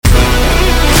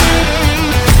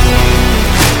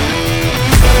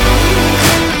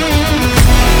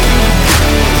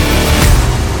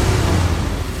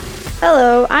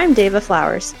I'm Dava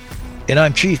Flowers. And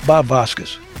I'm Chief Bob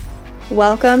Vasquez.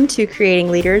 Welcome to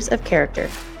Creating Leaders of Character.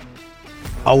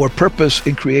 Our purpose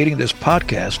in creating this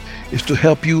podcast is to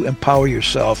help you empower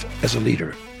yourself as a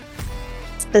leader.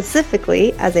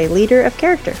 Specifically, as a leader of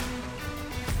character.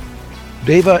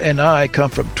 Dava and I come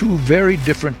from two very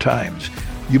different times.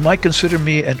 You might consider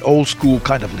me an old school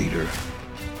kind of leader.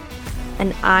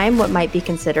 And I'm what might be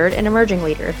considered an emerging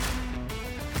leader.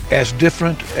 As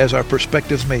different as our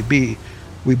perspectives may be,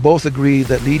 we both agree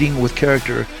that leading with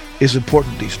character is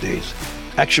important these days.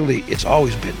 Actually, it's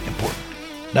always been important.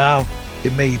 Now,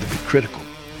 it may even be critical.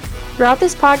 Throughout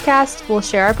this podcast, we'll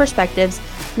share our perspectives,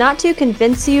 not to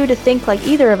convince you to think like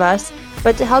either of us,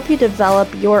 but to help you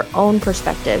develop your own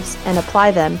perspectives and apply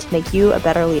them to make you a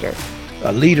better leader.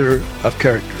 A leader of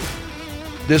character.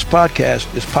 This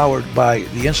podcast is powered by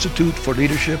the Institute for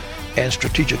Leadership and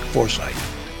Strategic Foresight.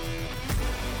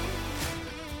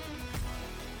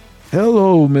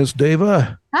 Hello, Ms.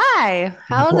 Dava. Hi.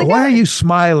 How's it going? Why are you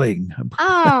smiling?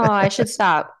 Oh, I should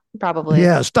stop. Probably.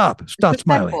 Yeah, stop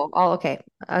smiling. Oh, okay.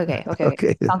 Okay.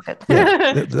 Sounds good.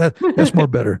 Yeah, that's more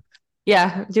better.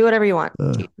 Yeah, do whatever you want.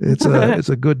 It's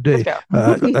a good day.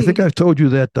 I think I've told you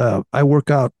that I work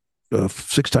out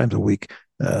 6 times a week,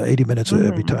 80 minutes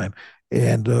every time.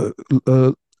 And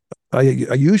I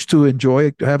used to enjoy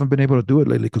it. I haven't been able to do it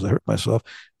lately because I hurt myself,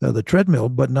 the treadmill,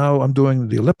 but now I'm doing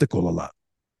the elliptical a lot.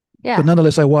 Yeah. But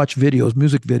nonetheless, I watch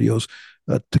music videos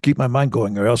to keep my mind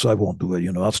going, or else I won't do it.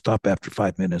 I'll stop after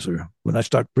 5 minutes or when I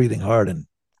start breathing hard. And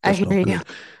I hear you.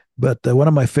 But one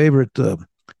of my favorite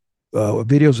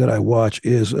videos that I watch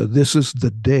is This Is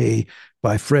the Day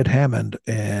by Fred Hammond.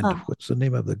 And what's the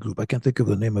name of the group? I can't think of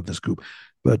the name of this group.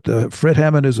 But Fred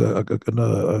Hammond is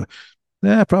probably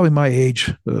my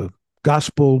age,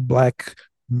 gospel, black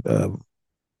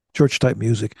church type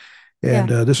music. And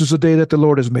this is the day that the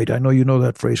Lord has made. I know you know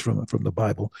that phrase from the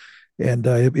Bible. And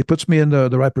it puts me in the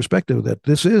right perspective that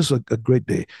this is a great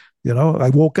day.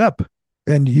 I woke up,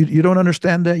 and you don't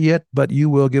understand that yet, but you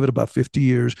will. Give it about 50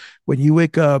 years. When you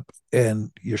wake up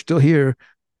and you're still here,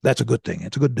 that's a good thing.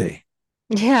 It's a good day.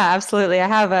 Yeah, absolutely. I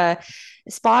have a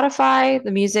Spotify,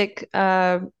 the music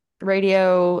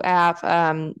radio app.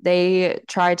 They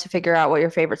try to figure out what your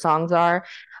favorite songs are.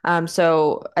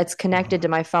 So it's connected to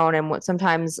my phone, and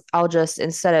sometimes I'll just,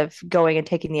 instead of going and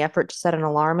taking the effort to set an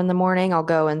alarm in the morning, I'll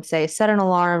go and say, set an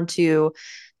alarm to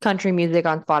country music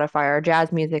on Spotify or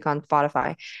jazz music on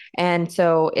Spotify. And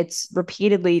so it's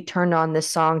repeatedly turned on this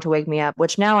song to wake me up,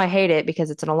 which now I hate it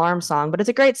because it's an alarm song, but it's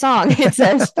a great song. It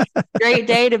says, great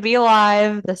day to be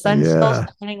alive. The sun's still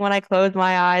shining when I close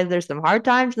my eyes. There's some hard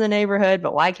times in the neighborhood,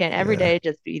 but why can't every day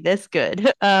just be this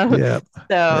good? Well,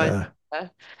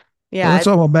 it's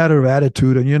all a matter of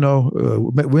attitude. And,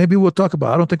 maybe we'll talk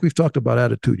about, I don't think we've talked about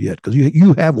attitude yet because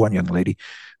you have one, young lady.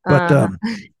 But,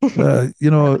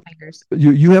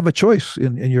 you have a choice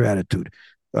in your attitude.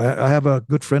 I have a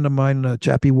good friend of mine,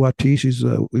 Chappie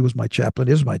Wati. He was my chaplain,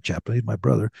 is my chaplain. He's my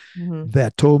brother,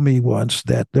 that told me once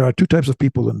that there are 2 types of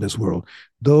people in this world.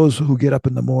 Those who get up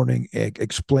in the morning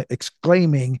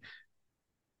exclaiming,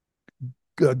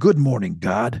 good morning,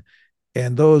 God.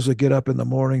 And those that get up in the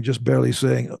morning just barely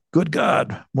saying, good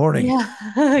God, morning.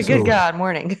 Yeah, good God,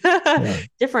 morning.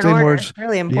 Different order, words.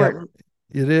 Really important.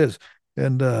 Yeah, it is.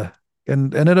 And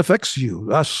it affects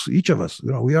you, us, each of us.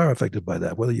 We are affected by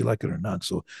that, whether you like it or not.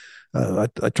 So I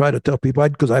try to tell people,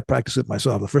 because I practice it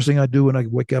myself. The first thing I do when I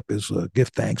wake up is give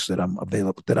thanks that I'm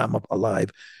available, that I'm alive,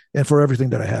 and for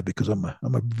everything that I have, because I'm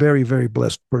a very, very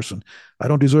blessed person. I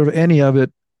don't deserve any of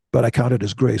it, but I count it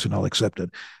as grace, and I'll accept it.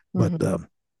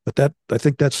 But that, I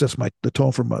think that sets the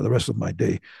tone for the rest of my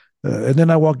day. And then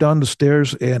I walk down the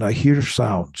stairs and I hear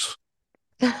sounds.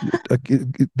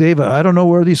 Dava, I don't know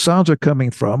where these sounds are coming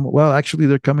from. Well, actually,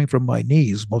 they're coming from my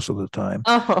knees most of the time.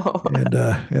 Oh. And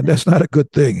that's not a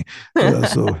good thing.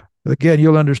 So again,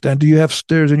 you'll understand. Do you have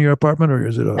stairs in your apartment, or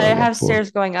is it I have stairs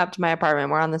going up to my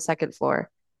apartment. We're on the 2nd floor.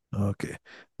 Okay.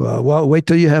 Well, wait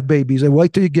till you have babies and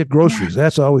wait till you get groceries.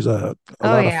 That's always a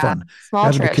lot of fun. Small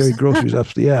having trips. To carry groceries up.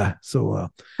 Yeah. So,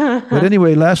 but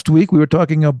anyway, last week we were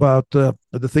talking about the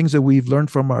things that we've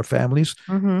learned from our families,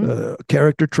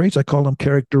 character traits. I call them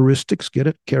characteristics. Get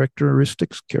it?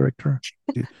 Characteristics, character.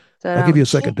 I'll give you a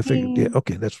second to figure. Yeah.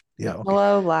 Okay. Okay.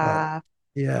 Hello, laugh.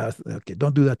 Yeah. Okay.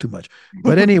 Don't do that too much.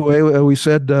 But anyway, we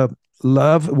said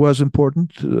love was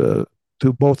important to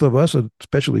both of us, and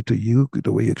especially to you,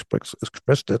 the way you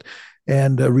expressed it,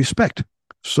 and respect.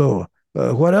 So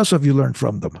what else have you learned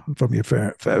from them, from your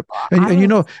family? And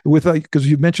I with because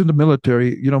you mentioned the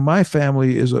military, my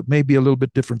family is maybe a little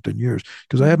bit different than yours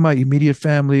because I have my immediate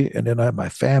family, and then I have my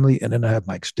family, and then I have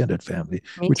my extended family,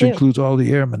 Me which too. includes all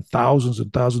the airmen, thousands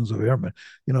and thousands of airmen.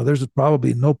 There's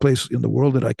probably no place in the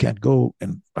world that I can't go,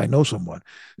 and I know someone.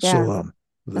 Yeah, So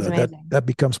that's that amazing. that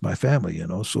becomes my family.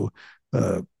 So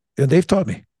uh, and they've taught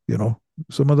me.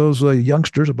 Some of those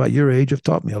youngsters about your age have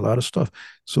taught me a lot of stuff.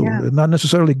 So Yeah. not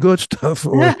necessarily good stuff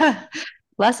or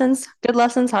Lessons, good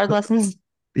lessons, hard lessons.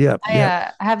 yeah,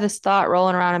 yeah, I have this thought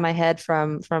rolling around in my head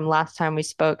from last time we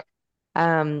spoke.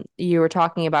 You were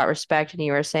talking about respect, and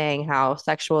you were saying how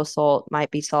sexual assault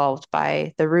might be solved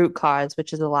by the root cause,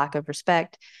 which is a lack of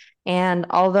respect. And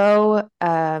although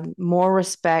more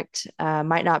respect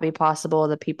might not be possible,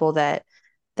 the people that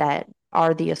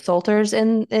are the assaulters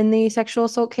in the sexual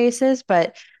assault cases,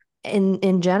 but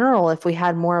in general, if we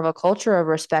had more of a culture of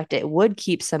respect, it would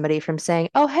keep somebody from saying,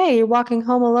 "Oh, hey, you're walking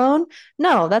home alone."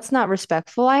 No, that's not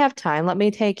respectful. I have time. Let me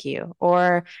take you.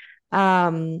 Or,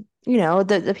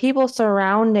 the people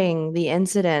surrounding the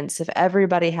incidents, if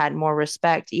everybody had more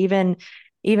respect, even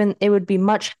it would be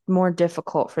much more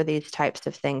difficult for these types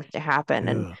of things to happen.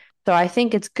 And yeah. so I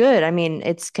think it's good. I mean,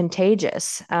 it's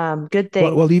contagious. Good Well,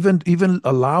 thing. well, even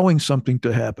allowing something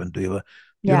to happen, Deva.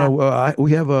 Yeah.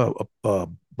 We have a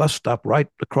bus stop right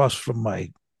across from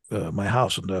my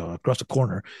house and across the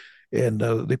corner, and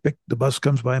the bus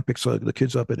comes by and picks the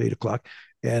kids up at 8 o'clock,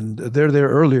 and they're there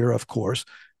earlier, of course,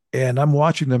 and I'm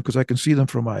watching them because I can see them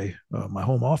from my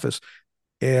home office,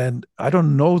 and I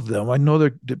don't know them. I know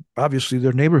they're obviously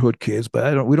they're neighborhood kids, but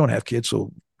I don't. We don't have kids,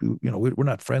 so we're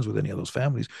not friends with any of those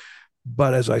families.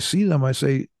 But as I see them, I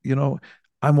say,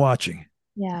 I'm watching.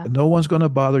 Yeah. No one's going to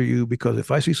bother you because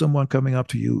if I see someone coming up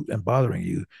to you and bothering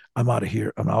you, I'm out of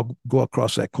here. I'll go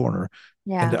across that corner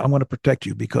and Yeah. I'm going to protect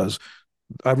you because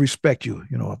I respect you.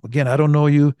 Again, I don't know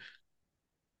you.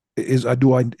 Is I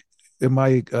do I am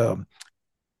I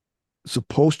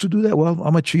supposed to do that? Well,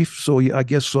 I'm a chief, so yeah, I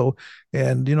guess so.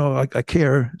 And I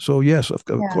care, so yes, of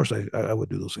Yeah. course, I would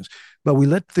do those things. But we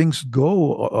let things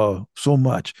go so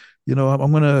much.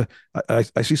 I'm gonna.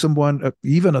 I see someone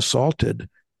even assaulted,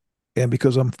 and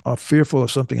because I'm fearful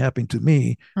of something happening to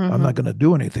me, I'm not Mm-hmm. going to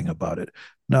do anything about it.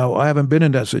 Now, I haven't been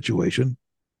in that situation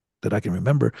that I can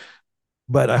remember,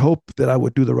 but I hope that I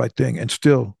would do the right thing and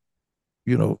still,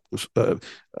 you know, uh,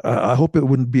 I hope it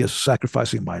wouldn't be a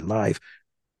sacrificing my life,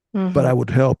 but Mm-hmm. I would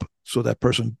help so that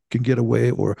person can get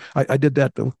away. Or I did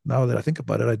that. Now that I think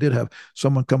about it, I did have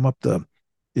someone come up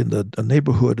in the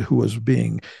neighborhood who was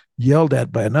being yelled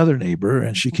at by another neighbor,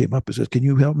 and she came up and said, "Can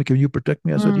you help me? Can you protect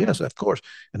me?" I said, Mm, "Yes, of course."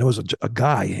 And there was a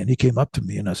guy, and he came up to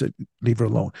me, and I said, "Leave her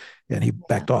alone," and he yeah.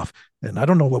 backed off. And I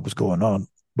don't know what was going on,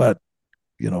 but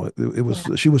it was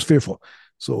Yeah. she was fearful.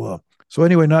 So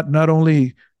anyway, not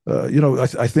only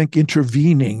I think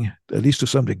intervening at least to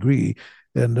some degree.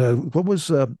 And what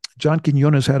was John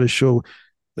Quinones had a show?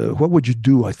 What would you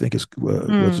do? I think is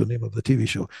what's the Mm, name of the TV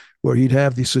show where he'd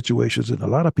have these situations, and a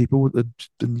lot of people,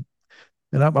 and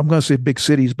I'm going to say big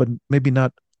cities, but maybe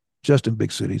not just in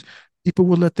big cities. People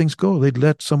would let things go. They'd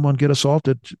let someone get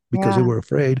assaulted because they yeah. were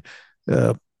afraid.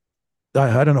 Uh,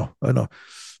 I don't know. I know,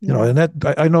 Yeah. and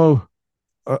that I know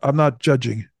I'm not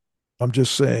judging. I'm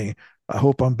just saying, I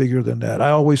hope I'm bigger than that.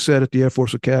 I always said at the Air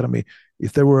Force Academy,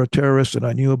 if there were a terrorist and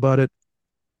I knew about it,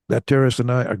 that terrorist and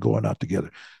I are going out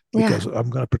together Yeah. because I'm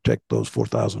going to protect those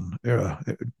 4,000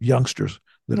 youngsters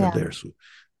that are Yeah. there. So,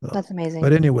 uh, That's but amazing.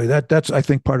 anyway, that's I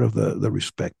think part of the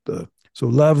respect. So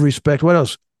love, respect. What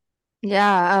else?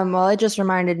 Yeah, well, it just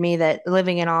reminded me that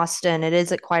living in Austin, it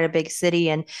is quite a big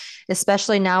city, and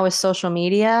especially now with social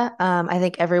media, I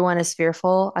think everyone is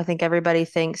fearful. I think everybody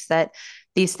thinks that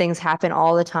these things happen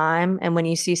all the time, and when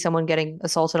you see someone getting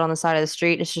assaulted on the side of the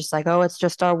street, it's just like, oh, it's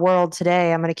just our world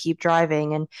today. I'm going to keep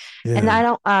driving, and I Yeah,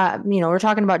 don't, we're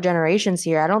talking about generations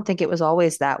here. I don't think it was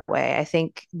always that way. I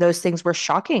think those things were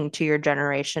shocking to your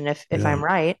generation, if I'm yeah.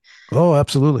 right. Oh,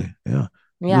 absolutely. Yeah.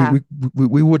 We Yeah. we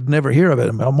we would never hear of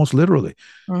it, almost literally.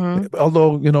 Hmm.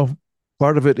 Although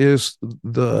part of it is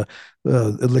the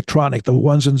electronic, the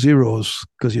ones and zeros,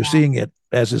 because you're Yeah. seeing it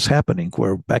as it's happening.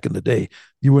 Where back in the day,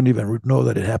 you wouldn't even know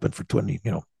that it happened for 20,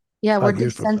 Yeah, we're 5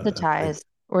 years from desensitized.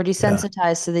 We're yeah,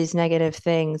 desensitized to these negative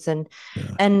things, and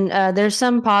yeah, and there's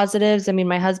some positives. I mean,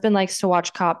 my husband likes to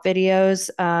watch cop videos,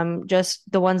 just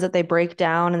the ones that they break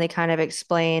down and they kind of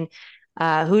explain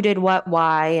who did what,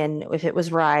 why, and if it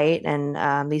was right,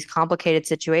 and these complicated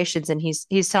situations. And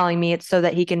he's telling me it's so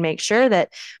that he can make sure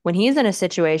that when he's in a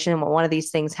situation when one of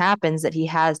these things happens, that he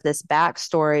has this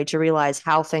backstory to realize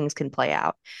how things can play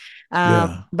out.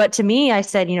 Yeah. But to me, I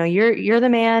said, you're the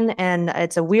man, and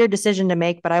it's a weird decision to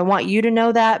make, but I want you to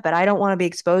know that, but I don't want to be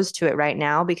exposed to it right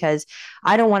now because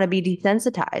I don't want to be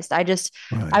desensitized. I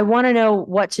Right. want to know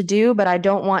what to do, but I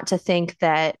don't want to think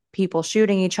that people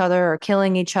shooting each other or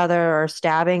killing each other or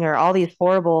stabbing or all these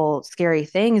horrible, scary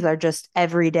things are just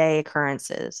everyday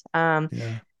occurrences. Yeah.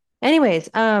 Anyways,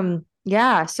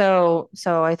 yeah, so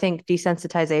I think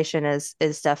desensitization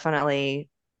is definitely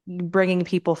bringing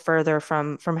people further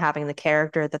from having the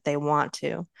character that they want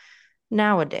to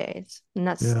nowadays, and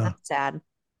Yeah. that's sad.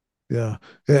 Yeah.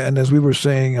 And as we were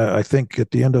saying, I think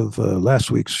at the end of last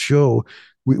week's show,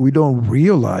 we don't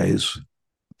realize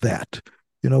that.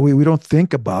 We don't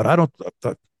think about.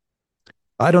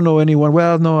 I don't know anyone.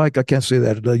 Well, no, I can't say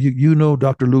that. You know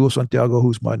Dr. Lugo Santiago,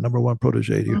 who's my number one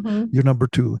protege. Hmm. You're number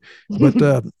two,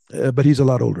 but but he's a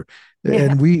lot older. Yeah.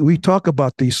 And we talk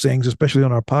about these things, especially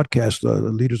on our podcast,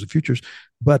 Leaders of Futures.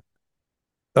 But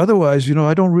otherwise,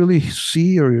 I don't really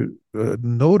see or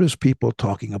notice people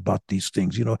talking about these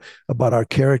things. About our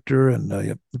character, and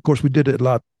of course, we did a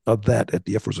lot of that at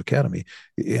the Air Force Academy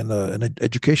in an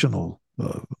educational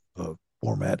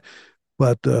format.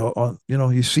 But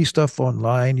you see stuff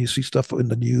online, you see stuff in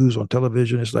the news, on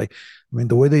television. It's like, I mean,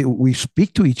 the way we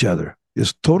speak to each other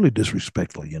is totally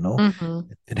disrespectful. Hmm.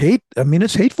 And hate. I mean,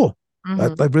 it's hateful. Hmm.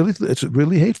 It's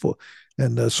really hateful,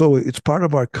 and so it's part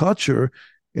of our culture.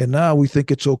 And now we think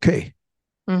it's okay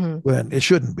Hmm. when it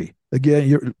shouldn't be. Again,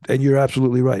 you're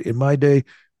absolutely right. In my day,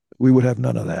 we would have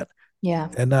none of that, Yeah,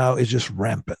 and now it's just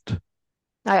rampant.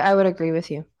 I would agree with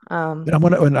you. And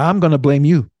I'm gonna blame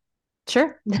you.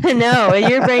 Sure. No,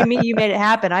 you're blaming me. You made it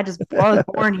happen. I was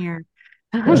born here.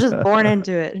 I was just born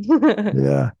into it.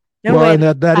 Yeah. No Well, way and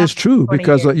to that last is true 20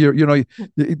 because years.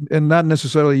 and not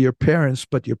necessarily your parents,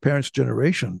 but your parents'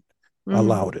 generation Hmm.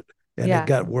 allowed it, and it Yeah.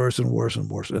 got worse and worse and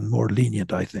worse and more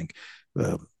lenient, I think.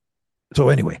 So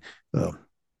anyway, um,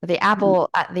 The Apple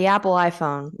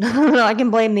iPhone. I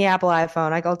can blame the Apple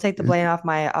iPhone. I'll take the blame off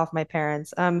my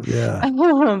parents. yeah,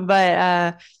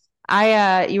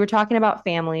 But you were talking about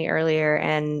family earlier,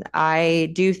 and I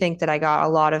do think that I got a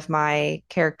lot of my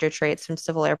character traits from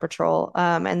Civil Air Patrol.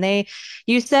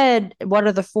 You said, what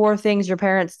are the four things your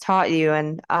parents taught you?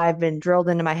 And I've been drilled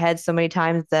into my head so many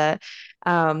times that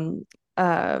um,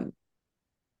 uh,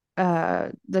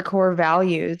 the core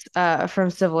values from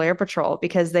Civil Air Patrol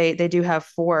because they do have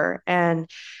four. And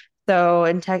so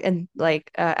in tech and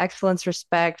like excellence,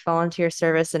 respect, volunteer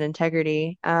service, and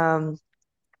integrity.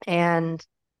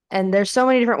 And there's so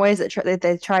many different ways that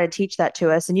they try to teach that to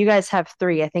us. And you guys have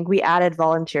three. I think we added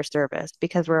volunteer service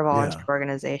because we're a volunteer yeah,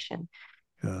 organization.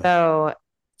 yeah,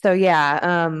 So,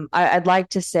 yeah, I'd like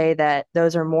to say that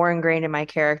those are more ingrained in my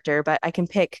character, but I can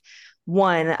pick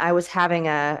one. I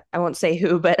won't say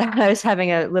who, but I was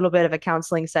having a little bit of a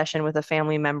counseling session with a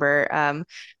family member,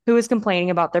 who was complaining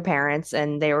about their parents,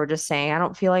 and they were just saying, I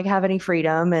don't feel like I have any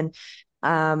freedom. And,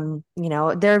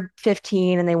 they're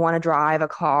 15 and they want to drive a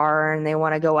car and they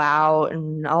want to go out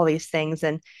and all these things.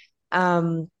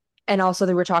 Um, and also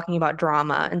they were talking about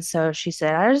drama. And so she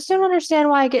said, I just don't understand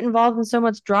why I get involved in so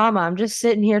much drama. I'm just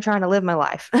sitting here trying to live my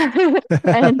life.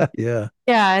 And yeah,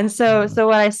 yeah, and so yeah, so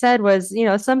what I said was,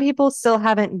 some people still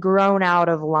haven't grown out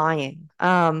of lying.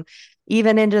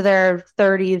 Even into their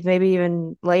 30s, maybe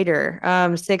even later,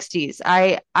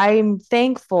 60s. I'm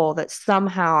thankful that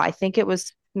somehow I think it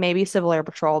was maybe Civil Air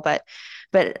Patrol, but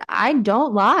I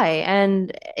don't lie,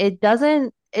 and it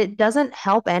doesn't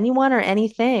help anyone or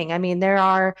anything. I mean, there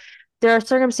are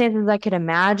circumstances I could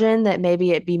imagine that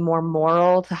maybe it'd be more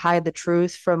moral to hide the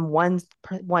truth from one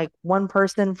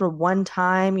person for one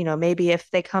time. Maybe if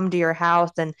they come to your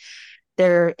house and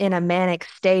they're in a manic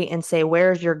state and say,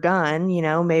 "Where's your gun?"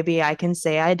 Maybe I can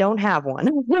say I don't have one.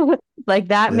 Like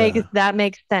yeah, that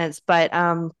makes sense.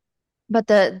 But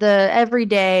the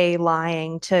everyday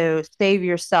lying to save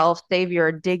yourself, save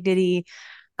your dignity,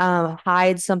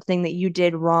 hide something that you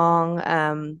did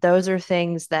wrong. Those are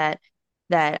things that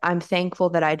I'm thankful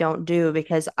that I don't do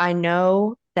because I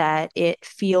know that it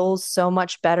feels so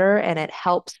much better and it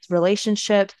helps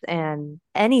relationships and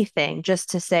anything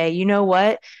just to say, you know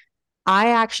what? I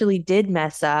actually did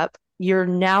mess up. You're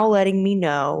now letting me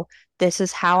know this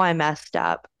is how I messed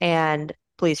up, and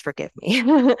please forgive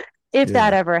me. If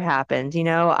that yeah, ever happened,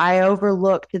 I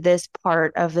overlooked this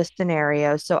part of the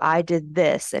scenario, so I did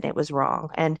this and it was wrong.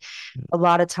 And a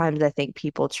lot of times I think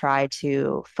people try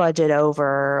to fudge it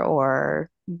over or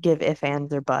give if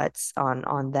ands or buts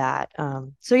on that.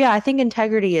 So yeah, I think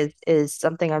integrity is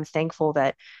something I'm thankful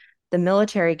that the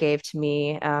military gave to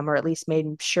me, or at least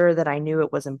made sure that I knew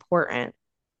it was important.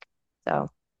 So,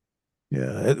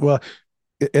 yeah. Well,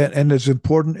 and as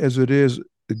important as it is,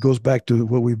 it goes back to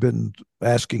what we've been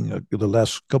asking the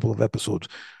last couple of episodes.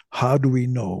 How do we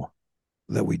know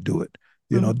that we do it?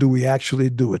 Hmm. Do we actually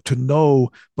do it? To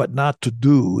know but not to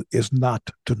do is not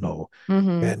to know.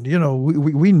 Hmm. And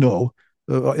we know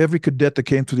every cadet that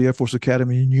came to the Air Force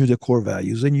Academy knew the core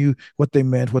values. They knew what they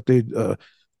meant, what they uh,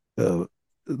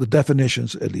 the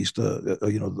definitions, at least,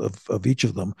 of each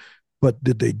of them. But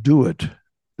did they do it?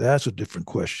 That's a different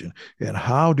question. And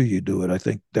how do you do it? I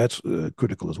think that's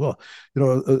critical as well.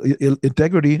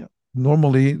 Integrity.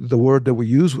 Normally, the word that we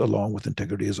use along with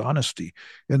integrity is honesty.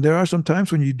 And there are some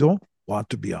times when you don't want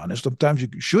to be honest. Sometimes you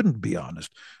shouldn't be honest.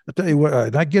 I tell you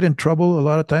what, I get in trouble a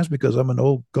lot of times because I'm an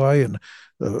old guy and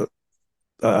uh,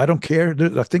 I don't care.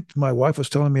 I think my wife was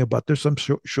telling me about there's some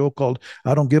show called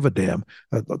I Don't Give a Damn.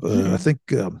 I think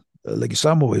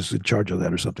Leguizamo is in charge of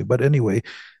that or something. But anyway,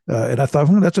 and I thought,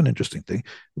 that's an interesting thing.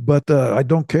 But I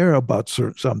don't care about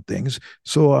some things.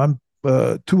 So I'm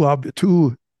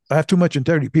too. I have too much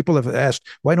integrity. People have asked,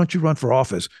 why don't you run for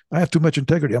office? I have too much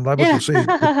integrity. I'm liable to say,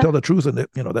 tell Yeah. the truth, and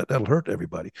that'll hurt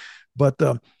everybody. But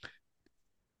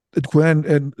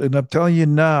and I'm telling you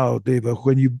now, David,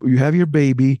 when you have your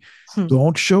baby,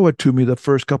 don't show it to me the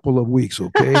first couple of weeks,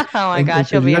 okay? Oh my And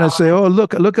gosh, you'll because you're be gonna all say, "Oh,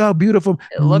 look how beautiful."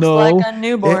 it looks like No, a it,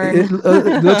 newborn. it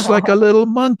looks like a little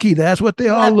monkey. That's what they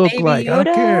Is all that look baby like. I don't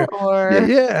Yoda care. Yeah, or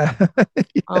yeah.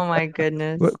 oh my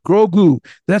goodness. Grogu.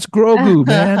 That's Grogu,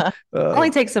 man.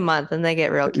 Only takes a month and they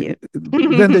get real cute.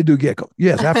 Then they do gecko.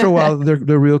 Yes, after a while they're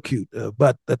real cute.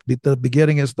 But at the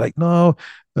beginning is like no,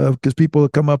 because people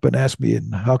come up and ask me,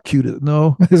 and how cute is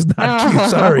no, it's not cute.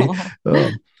 Sorry. No.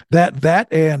 Um, that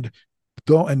and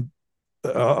don't and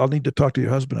I'll need to talk to your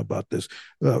husband about this.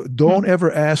 Don't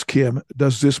ever ask him,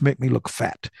 does this make me look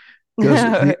fat? Because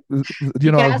No. you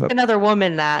You can ask know, another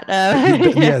woman that.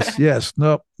 yes, yes,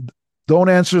 no, don't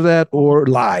answer that or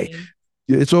lie.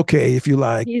 It's okay if you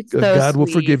lie. He's so God will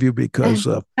sweet. forgive you because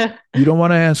you don't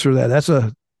want to answer that.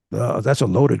 That's a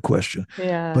loaded question.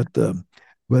 Yeah.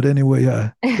 But anyway,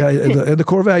 yeah, and the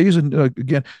core values, and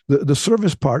again, the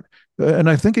service part, and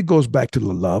I think it goes back to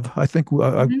the love. I think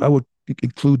I Mhm. would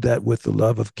include that with the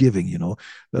love of giving.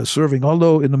 Serving.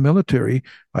 Although in the military,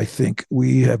 I think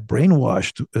we have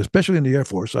brainwashed, especially in the Air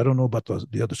Force. I don't know about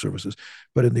the other services,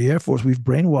 but in the Air Force, we've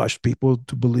brainwashed people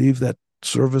to believe that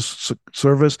service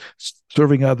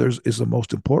serving others is the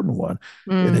most important one,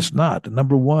 and Mm, it's not.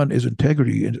 Number one is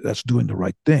integrity, and that's doing the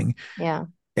right thing. yeah.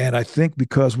 And I think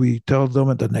because we tell them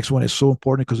that the next one is so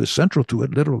important because it's central to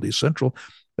it, literally central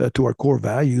to our core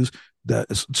values, that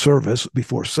is service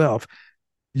before self.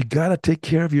 You got to take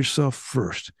care of yourself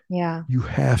first. Yeah. You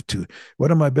have to.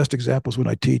 One of my best examples when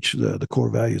I teach the core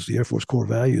values, the Air Force core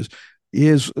values,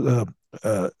 is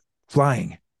uh,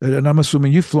 flying. And I'm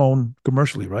assuming you've flown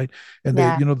commercially, right? And they,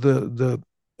 Yeah. the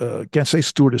can't say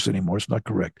stewardess anymore. It's not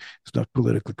correct. It's not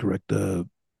politically correct. The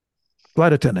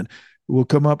flight attendant will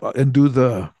come up and do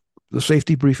the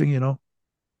safety briefing,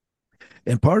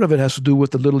 and part of it has to do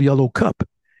with the little yellow cup.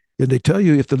 And they tell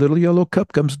you if the little yellow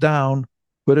cup comes down,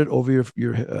 put it over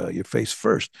your face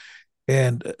first.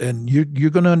 And you're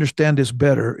going to understand this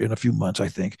better in a few months, I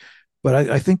think. But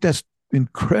I think that's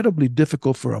incredibly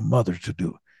difficult for a mother to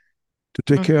do, to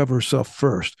take care Mhm. of herself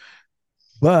first.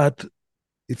 But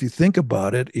if you think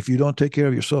about it, if you don't take care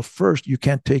of yourself first, you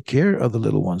can't take care of the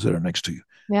little ones that are next to you.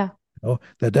 Yeah.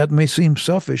 That may seem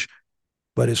selfish,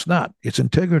 but it's not. It's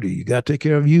integrity. You got to take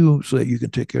care of you so that you can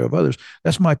take care of others.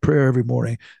 That's my prayer every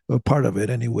morning. A part of it,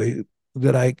 anyway.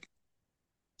 That I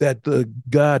that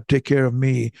God take care of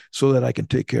me so that I can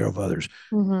take care of others.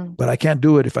 Hmm. But I can't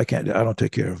do it if I don't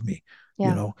take care of me.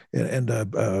 Yeah.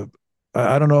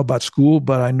 I don't know about school,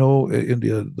 but I know in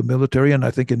the military, and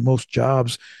I think in most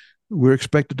jobs, we're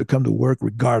expected to come to work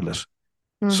regardless.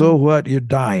 So Hmm. what? You're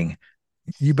dying.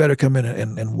 You better come in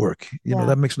and work. Yeah.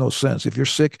 That makes no sense. If you're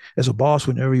sick as a boss,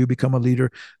 whenever you become a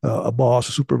leader, a boss,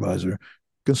 a supervisor,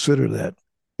 consider that.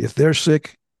 If they're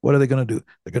sick, what are they going to do?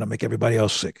 They're going to make everybody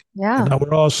else sick. And Yeah. now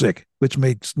we're all sick, which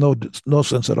makes no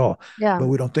sense at all. Yeah. But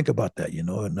we don't think about that,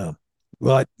 And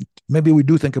well, maybe we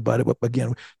do think about it, but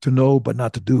again, to know but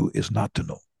not to do is not to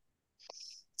know.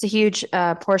 It's a huge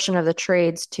portion of the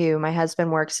trades too. My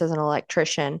husband works as an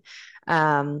electrician,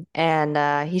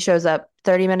 and he shows up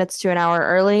 30 minutes to an hour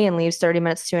early and leaves 30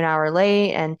 minutes to an hour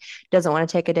late and doesn't want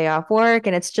to take a day off work.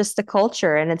 And it's just the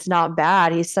culture, and it's not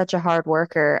bad. He's such a hard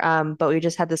worker. But we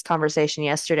just had this conversation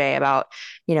yesterday about,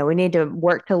 we need to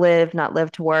work to live, not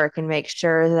live to work, and make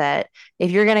sure that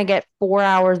if you're going to get 4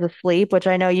 hours of sleep, which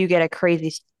I know you get a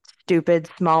crazy stupid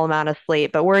small amount of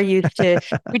sleep, but we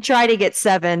try to get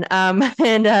 7.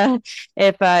 And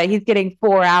if he's getting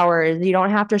 4 hours, you don't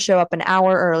have to show up an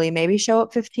hour early. Maybe show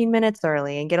up 15 minutes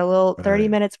early and get a little 30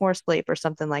 Right. minutes more sleep or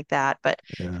something like that. But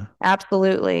Yeah.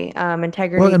 absolutely, Well,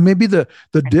 integrity. and maybe the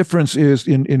difference is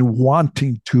in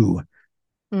wanting to.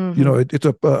 Hmm.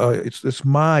 It's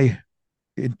my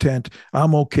intent.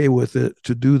 I'm okay with it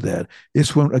to do that.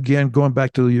 It's when, again, going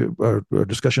back to our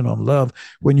discussion on love,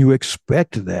 when you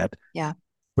expect that, Yeah.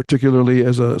 particularly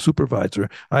as a supervisor,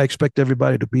 I expect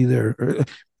everybody to be there.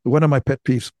 One of my pet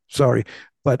peeves, sorry,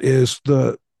 but is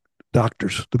the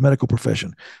doctors, the medical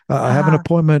profession. I have an Uh-huh.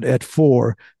 appointment at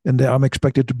 4, and then I'm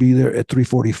expected to be there at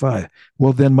 3:45.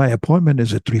 Well, then my appointment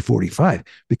is at 3:45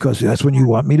 because that's when you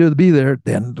want me to be there.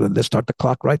 Then let's start the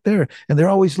clock right there, and they're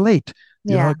always late.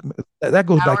 You Yeah. know, that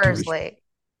goes back to Hours late.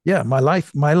 yeah. My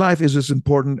life is as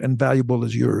important and valuable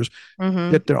as yours. Hmm.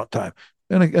 Get there on time.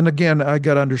 And again, I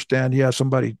got to understand. Yeah,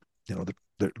 somebody,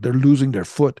 they're losing their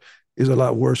foot is a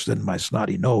lot worse than my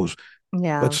snotty nose, but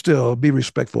Yeah. still be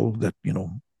respectful that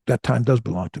that time does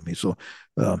belong to me. So,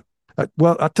 uh,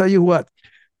 well, I'll tell you what.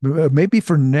 Maybe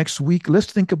for next week, let's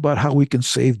think about how we can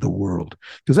save the world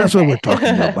because that's what we're Okay.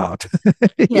 talking about.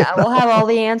 you Yeah, we'll know? have all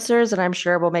the answers, and I'm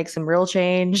sure we'll make some real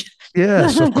change.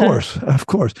 Yes, of course, of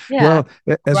course. Yeah. Well,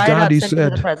 as Write it up, Gandhi send it to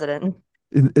the said, president.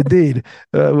 indeed.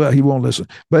 Well, he won't listen.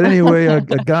 But anyway,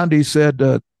 Gandhi said,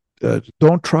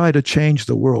 "Don't try to change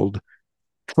the world.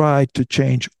 Try to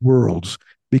change worlds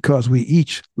because we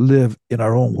each live in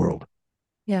our own world."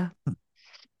 Yeah.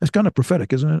 It's kind of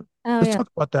prophetic, isn't it? Oh, Let's yeah. talk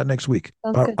about that next week.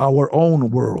 Sounds Our, good. our own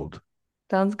world.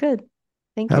 Sounds good.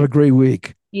 Thank Have you. a great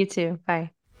week. You too. Bye.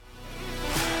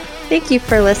 Thank you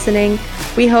for listening.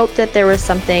 We hope that there was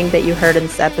something that you heard in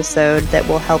this episode that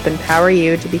will help empower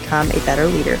you to become a better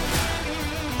leader.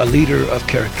 A leader of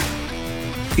character.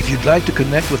 If you'd like to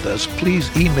connect with us,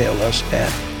 please email us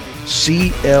at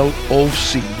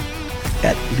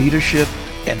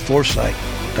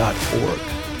cloc@leadershipandforesight.org.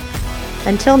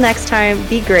 Until next time,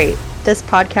 be great. This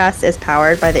podcast is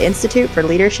powered by the Institute for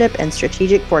Leadership and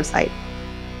Strategic Foresight.